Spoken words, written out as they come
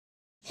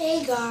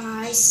Hey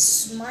guys,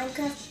 this is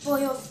Minecraft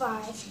Boy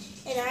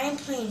 05, and I am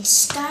playing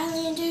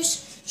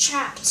Skylanders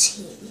Trap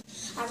Team.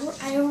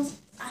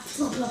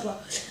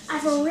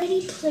 I've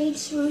already played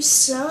through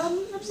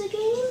some of the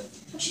game.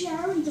 Actually,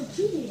 I already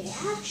completed it,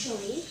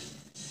 actually.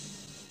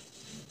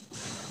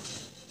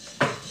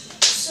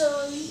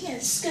 So, yeah,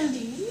 it's going to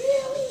be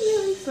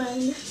really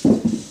fun.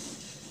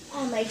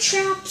 My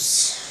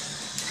traps,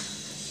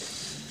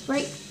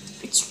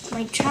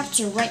 my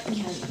traps are right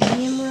behind the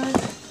camera.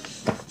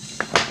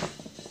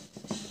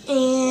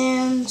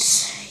 And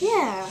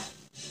yeah,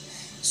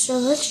 so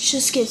let's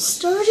just get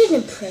started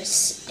and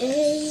press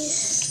A.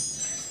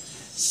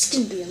 It's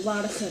gonna be a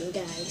lot of fun,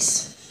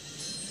 guys.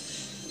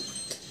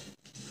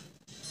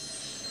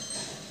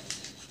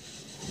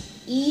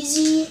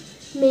 Easy,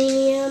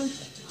 medium,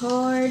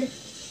 hard,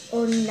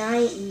 or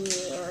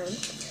nightmare.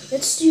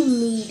 Let's do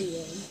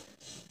medium.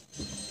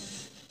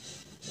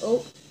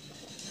 Oh,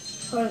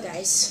 hold on,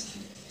 guys.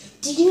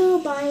 Did you know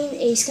buying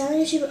a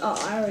Skylanders Trap?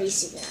 Oh, I already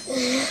seen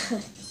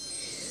that.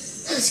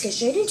 Let's get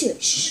straight into it.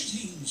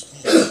 Greetings,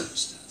 I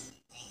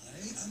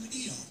am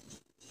Eon,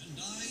 and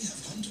I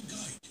have come to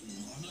guide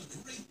you on a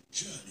great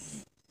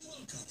journey.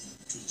 Welcome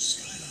to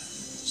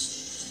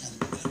Skylanders, a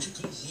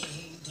magical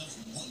world of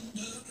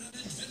wonder and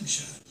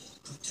adventure,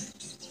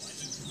 protected by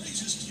the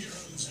greatest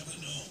heroes ever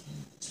known,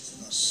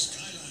 the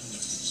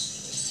Skylanders.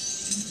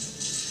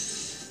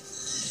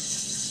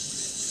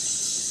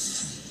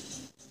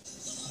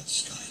 But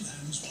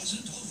Skylands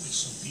wasn't always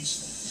so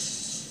peaceful.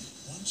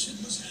 Once it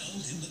was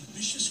held in the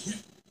vicious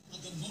grip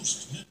of the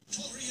most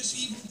notorious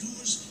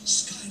evildoers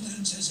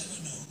Skylands has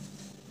ever known,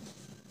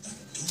 the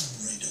Doom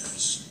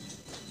Raiders.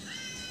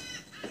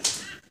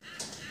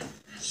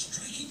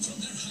 Striking from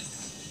their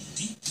hideout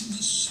deep in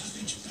the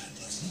savage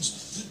Badlands,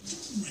 the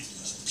Doom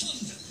Raiders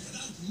plundered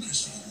without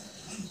mercy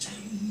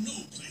until no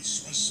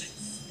place was safe.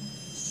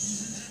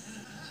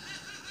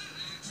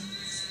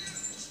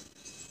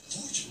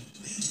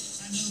 Fortunately,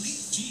 an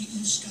elite team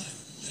of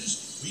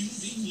Skylanders,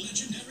 wielding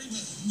legendary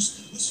weapons,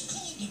 was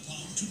called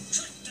upon to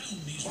track down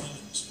these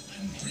villains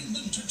and bring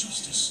them to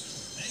justice.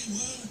 They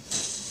were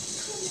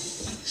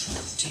the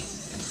Trap Team.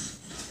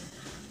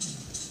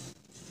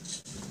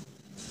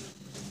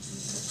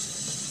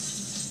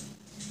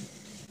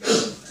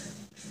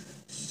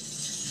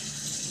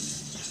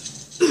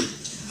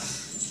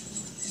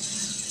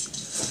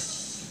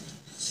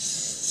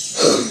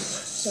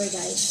 Sorry,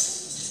 guys.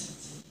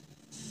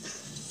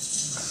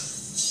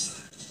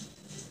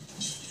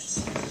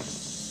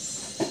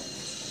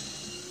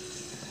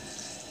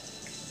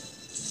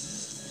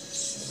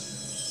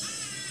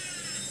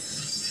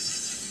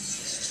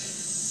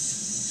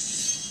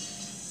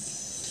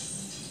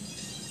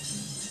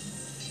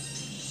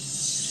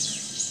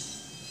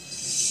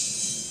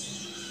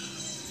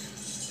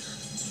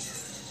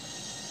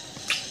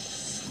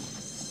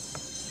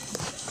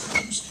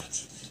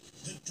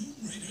 The Doom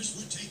Raiders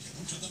were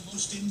taken to the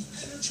most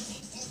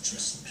impenetrable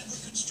fortress ever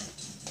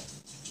constructed,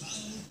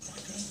 Cloud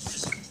Cracker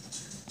Prison.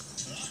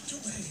 Locked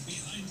away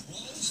behind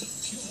walls of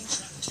pure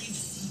trap team,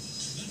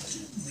 the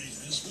Doom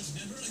Raiders would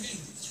never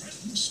again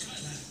threaten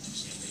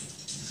Skylanders.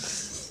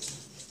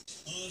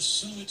 Or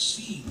so it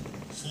seemed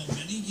for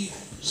many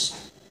years,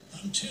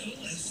 until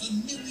a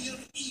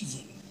familiar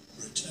evil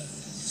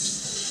returned.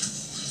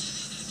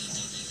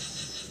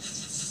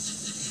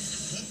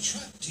 The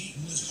Trap Team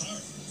was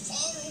hurled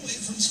far away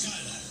from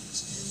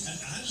Skylands, and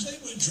as they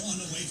were drawn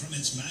away from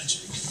its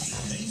magic,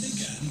 they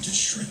began to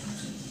shrink.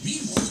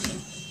 Meanwhile,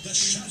 the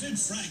shattered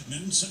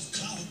fragments of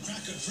Cloud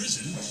Cracker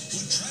Prison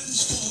were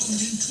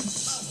transformed into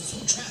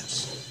powerful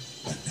traps.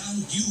 But now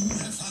you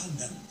have found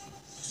them.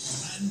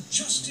 And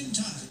just in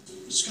time,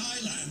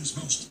 Skyland's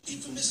most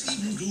infamous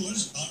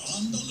evildoers are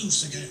on the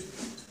loose again.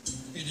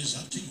 It is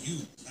up to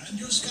you and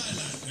your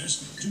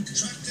Skylanders to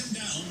track them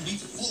down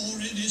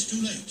before it is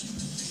too late.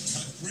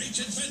 A great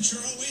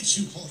adventure awaits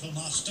you, Portal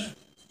Master.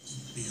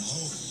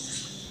 Behold.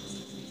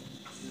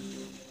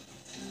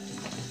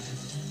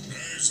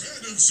 As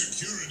head of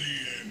security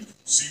and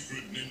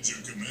secret ninja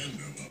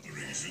commando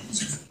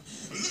operations,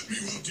 let me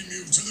welcome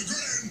you to the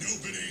grand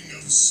opening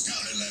of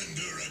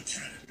Skylander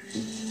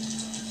Academy.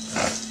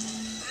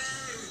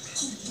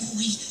 Oh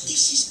boy,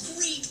 this is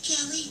great,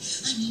 Callie.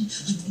 I mean,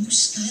 a new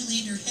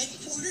Skylander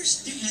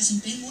headquarters? There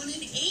hasn't been one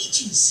in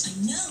ages. I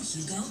know,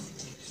 Hugo.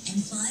 And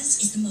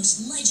Buzz is the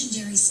most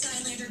legendary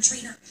Skylander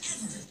trainer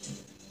ever.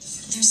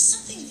 There's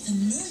something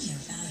familiar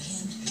about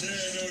him. Yeah,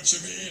 I know what you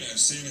mean. I've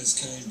seen his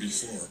cane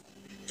before.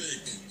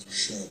 Big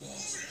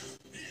show-off.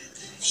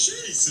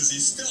 Jeez, is he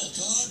still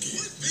talking?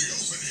 With the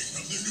opening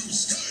of the new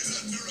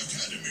Skylander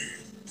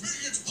Academy, may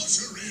it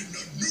usher in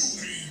a new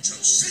age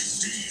of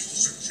safety,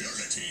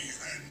 security,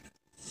 and...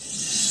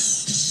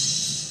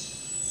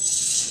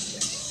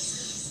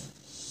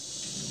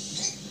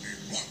 Holy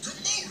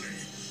guacamole!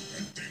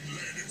 That thing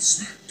landed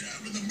smack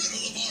dab in the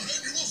middle of our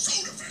annual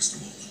soda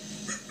festival.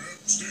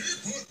 Stay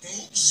put,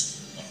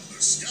 folks. The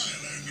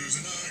Skylanders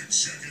and I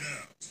check it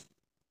out.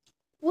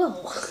 Well,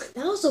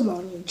 that was a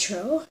long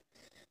intro.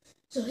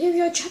 So here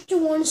we are, Chapter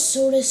 1,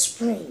 Soda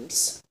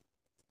Springs.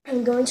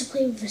 I'm going to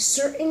play with a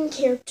certain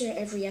character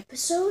every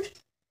episode.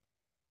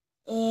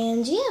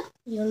 And yeah,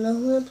 you'll know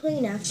who I'm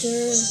playing after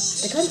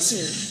the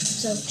cutscene.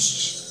 So,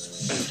 shh.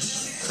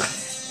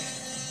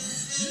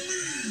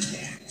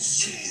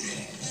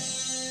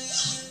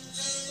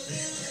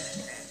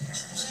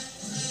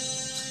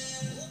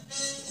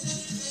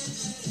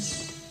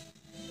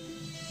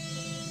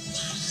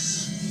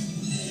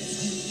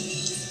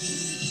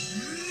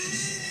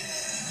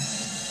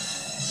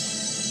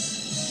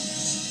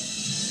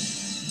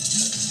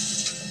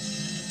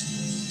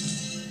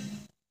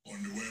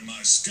 Wonder where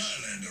my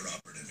Skylander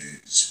operative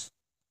is.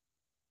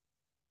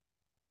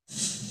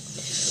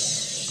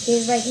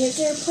 Here's my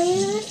character I'm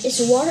playing with. It's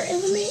a water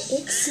element.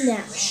 It's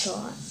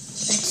Snapshot.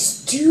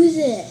 Let's do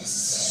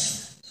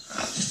this.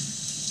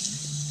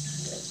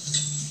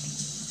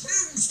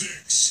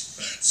 Boomsticks!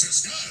 That's a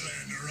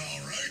Skylander,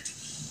 all right.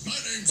 My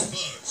name's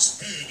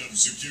Buzz, head of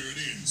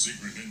security and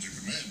secret ninja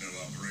commando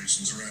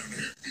operations around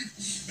here.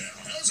 Now,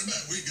 how's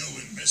about we go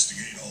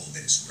investigate all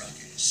this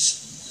ruckus?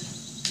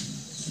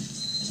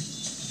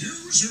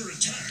 Use your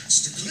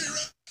attacks to clear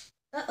up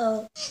Uh-oh.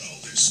 all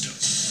this stuff.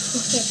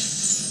 I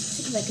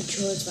think my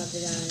controller's about to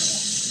die.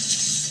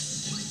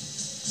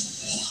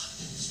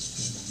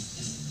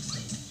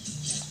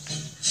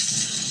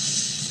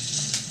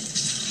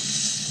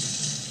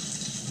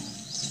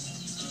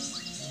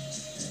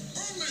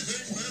 Only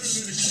thing better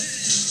than a key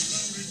is a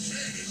loaded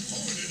cannon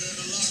pointed at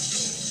a locked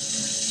door.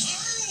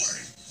 Fire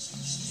away!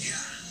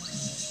 Yeah!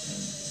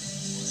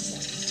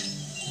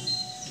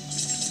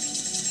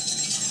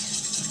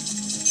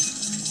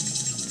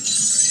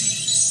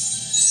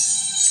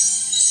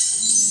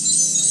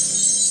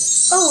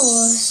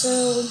 Oh,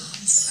 so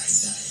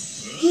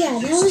yeah,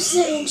 that was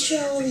the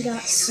intro. We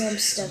got some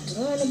stuff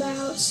to learn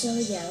about. So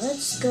yeah,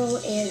 let's go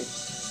and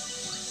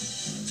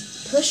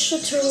push the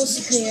turtles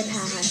to clear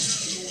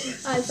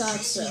path. I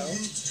thought so.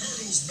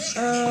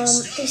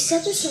 They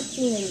said there's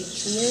something in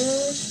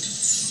here.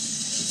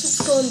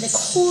 Let's go in the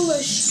cola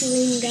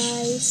stream,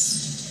 guys.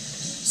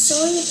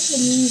 Sorry if the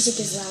music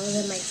is louder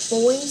than my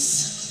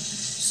voice.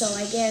 So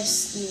I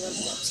guess you won't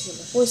be able to hear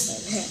my voice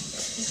then.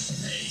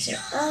 So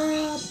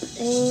up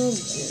and down.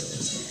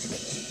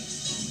 Okay.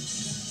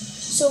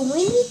 So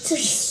we need to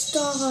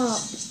stop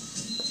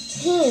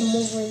him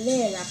over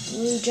there, that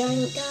blue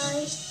giant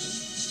guy.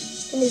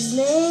 And his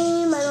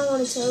name, I don't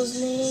want to tell his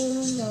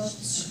name. No,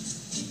 it's...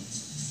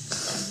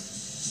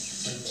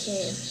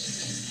 Okay.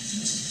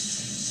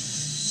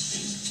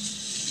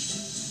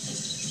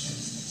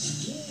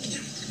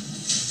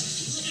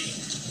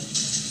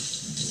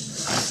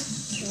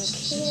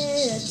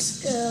 Okay, let's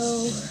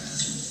go.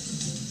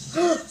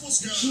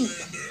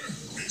 Skylander,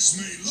 this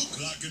may look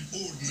like an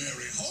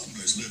ordinary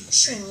homeless little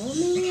sheep, Oh, but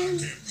I man.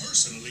 can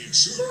personally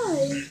assure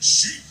you that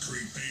sheep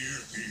creep here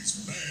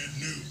is bad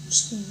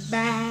news.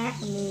 Bad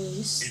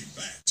news. In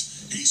fact,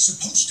 he's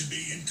supposed to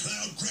be in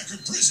Cloudcracker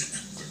Prison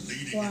for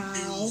leading Wow.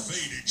 an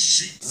ill-fated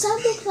sheep.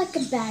 Sounds like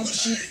a bad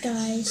sheep, This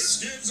guys.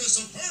 gives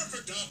us a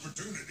perfect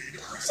opportunity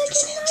to It's like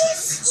practice a our nice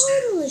trapping skills.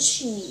 harmless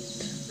sheep.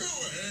 Go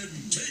ahead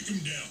and take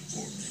him down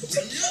for me, It's a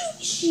will ya?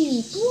 cute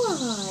sheep.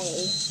 Why?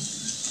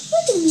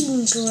 Look at me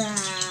in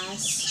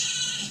grass.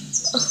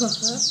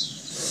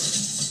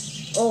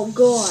 Oh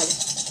God.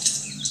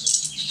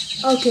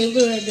 Okay,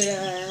 we're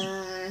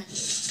gonna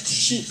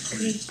sheep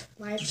creep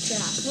live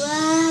trap.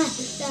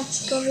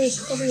 Go here,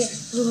 over here.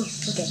 Ooh,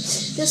 okay,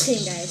 just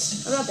kidding, guys.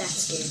 I'm not that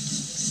scared.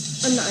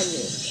 I'm not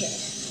new. Okay,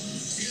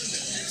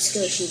 let's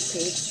go sheep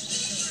creep.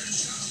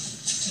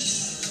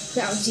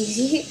 That was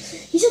easy.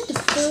 He's at the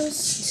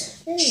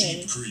first thing.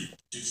 Sheep creep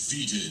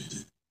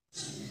defeated.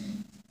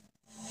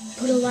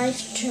 Put a life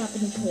trap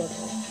in the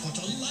portal. Put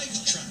a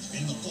life trap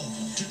in the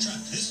portal to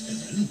trap this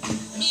villain.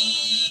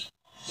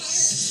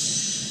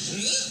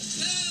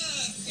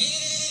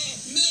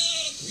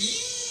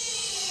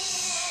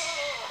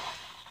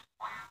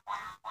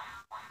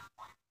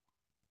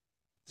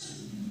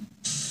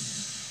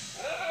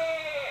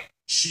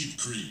 Sheep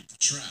creep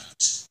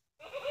trapped.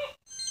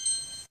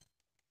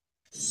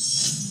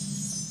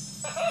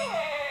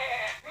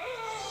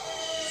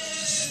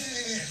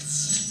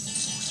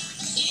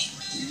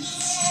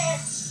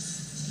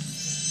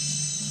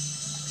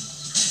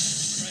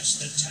 Press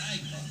the tag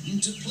button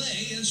to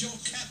play as your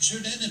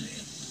captured enemy.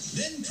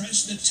 Then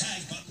press the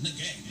tag button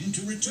again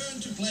to return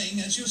to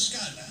playing as your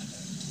Skylander.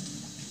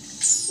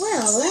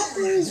 Well, that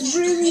was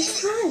really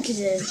fun to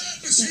do.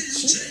 Glad to see you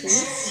Sheep change creep.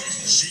 your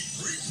ways, sheep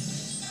creep.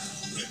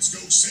 Let's go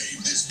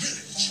save this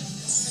village.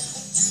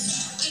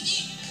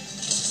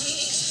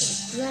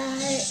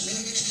 Right.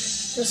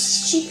 The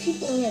sheep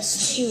creep only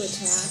has 2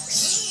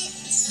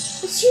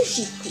 attacks. Let's use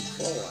sheep creep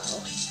for a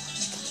while.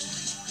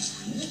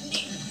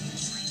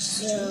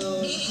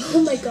 So,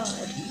 oh my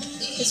god.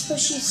 Let's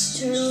push these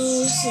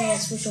turtles and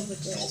let's switch over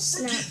to You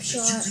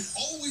Snapshot. can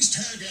always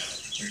tag out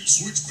and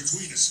switch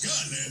between a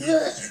Skylander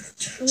Look, and a let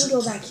me captured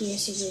go back here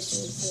see if there's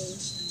anything.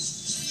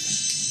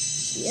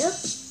 Yep.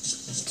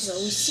 There's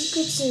always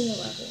secrets in the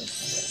level.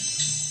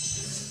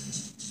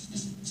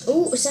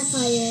 Oh, a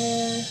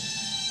sapphire.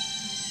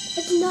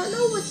 I do not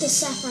know what the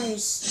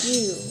sapphires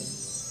do.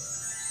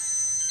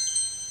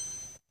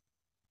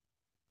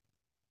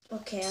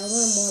 Okay, I'll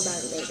learn more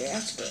about it later.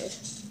 That's good.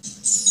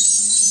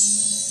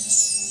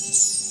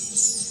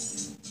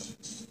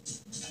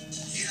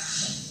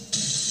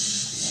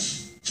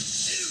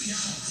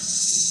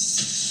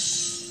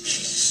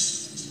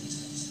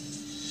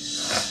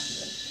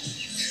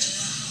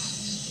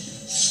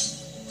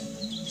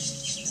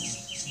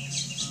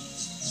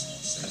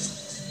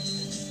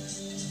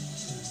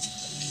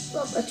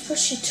 Well, let's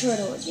push the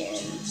turtle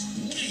again.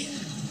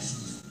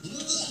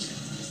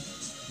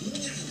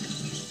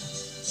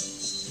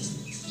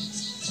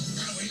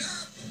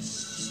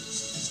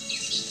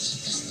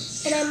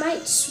 And I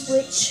might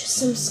switch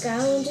some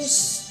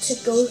Skylanders to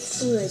go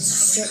through a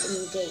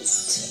certain gate.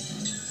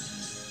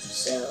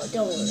 So,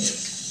 don't worry.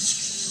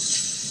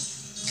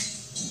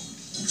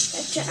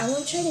 I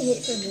want to try to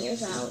hit from here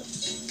without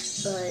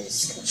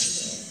Buzz coming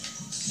here.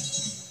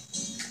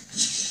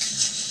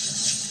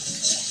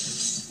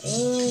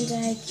 And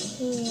I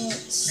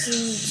can't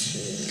seem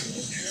to.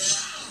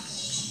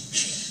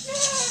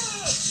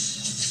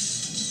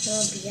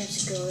 Oh, but you have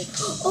to go in.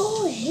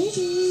 Oh, I hit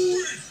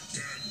it!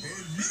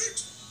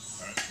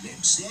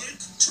 Looks like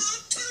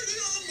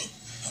Traptanium!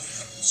 I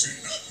haven't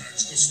seen that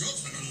magical stuff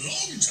in a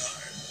long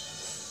time.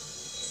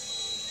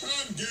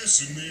 I'm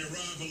guessing the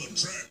arrival of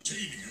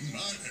Traptanium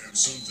might have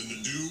something to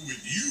do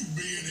with you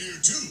being here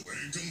too,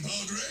 eh,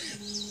 compadre?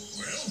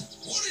 Well,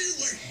 what are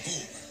you waiting for?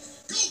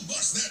 Go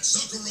bust that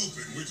sucker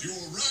open with your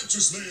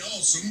righteously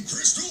awesome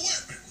crystal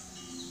weapon.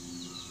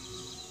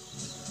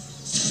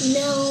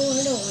 No,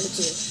 I don't want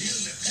to.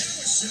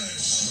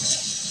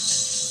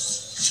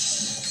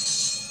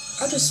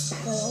 I'll just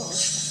go off.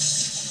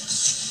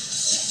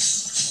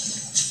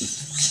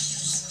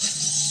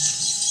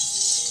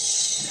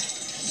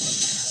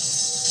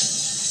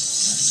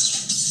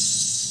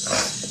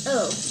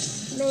 Oh,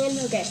 man,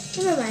 okay.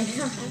 Never mind.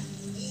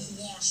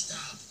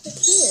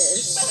 What's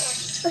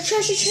this? A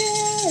treasure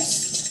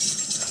chest!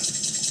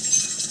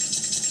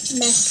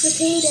 Mashed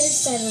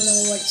potatoes. I don't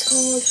know what it's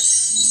called.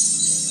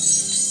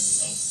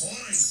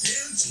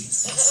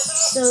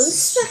 So this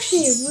is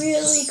actually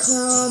really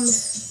calm.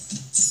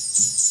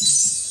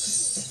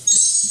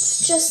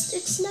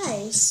 It's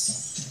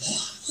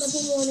nice.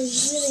 Level 1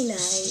 is really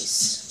nice.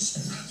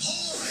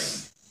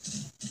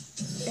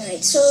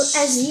 Alright, so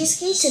as these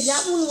gates, if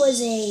that one was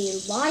a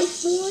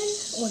life one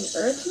or an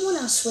earth one,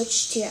 I'll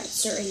switch to that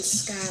certain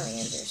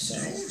Skylander. So,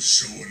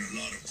 showing a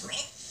lot of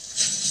prop.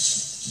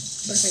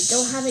 but if I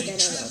don't have it, then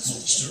I'll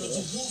switch to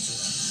it.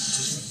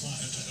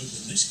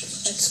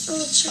 Let's go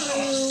to.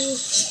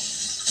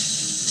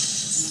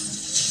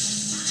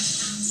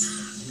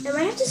 I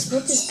might have to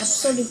split this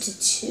episode into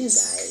 2,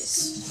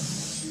 guys.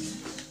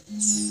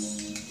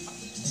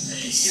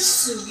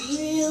 This is a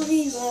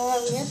really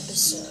long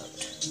episode.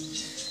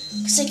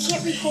 Because I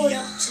can't record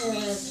up to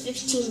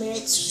 15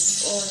 minutes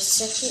or a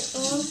second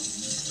long.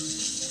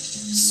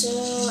 So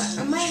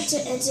I might have to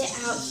end it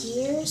out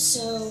here.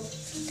 So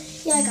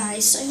yeah,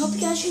 guys, I hope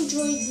you guys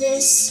enjoyed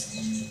this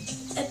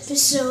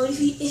episode.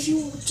 If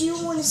you do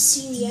want to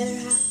see the other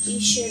half, be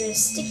sure to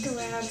stick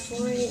around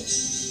for it.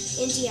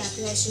 And yeah, I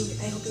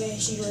hope you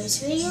guys enjoyed this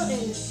video,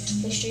 and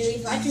make sure to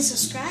leave a like and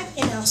subscribe,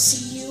 and I'll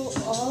see you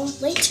all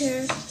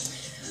later.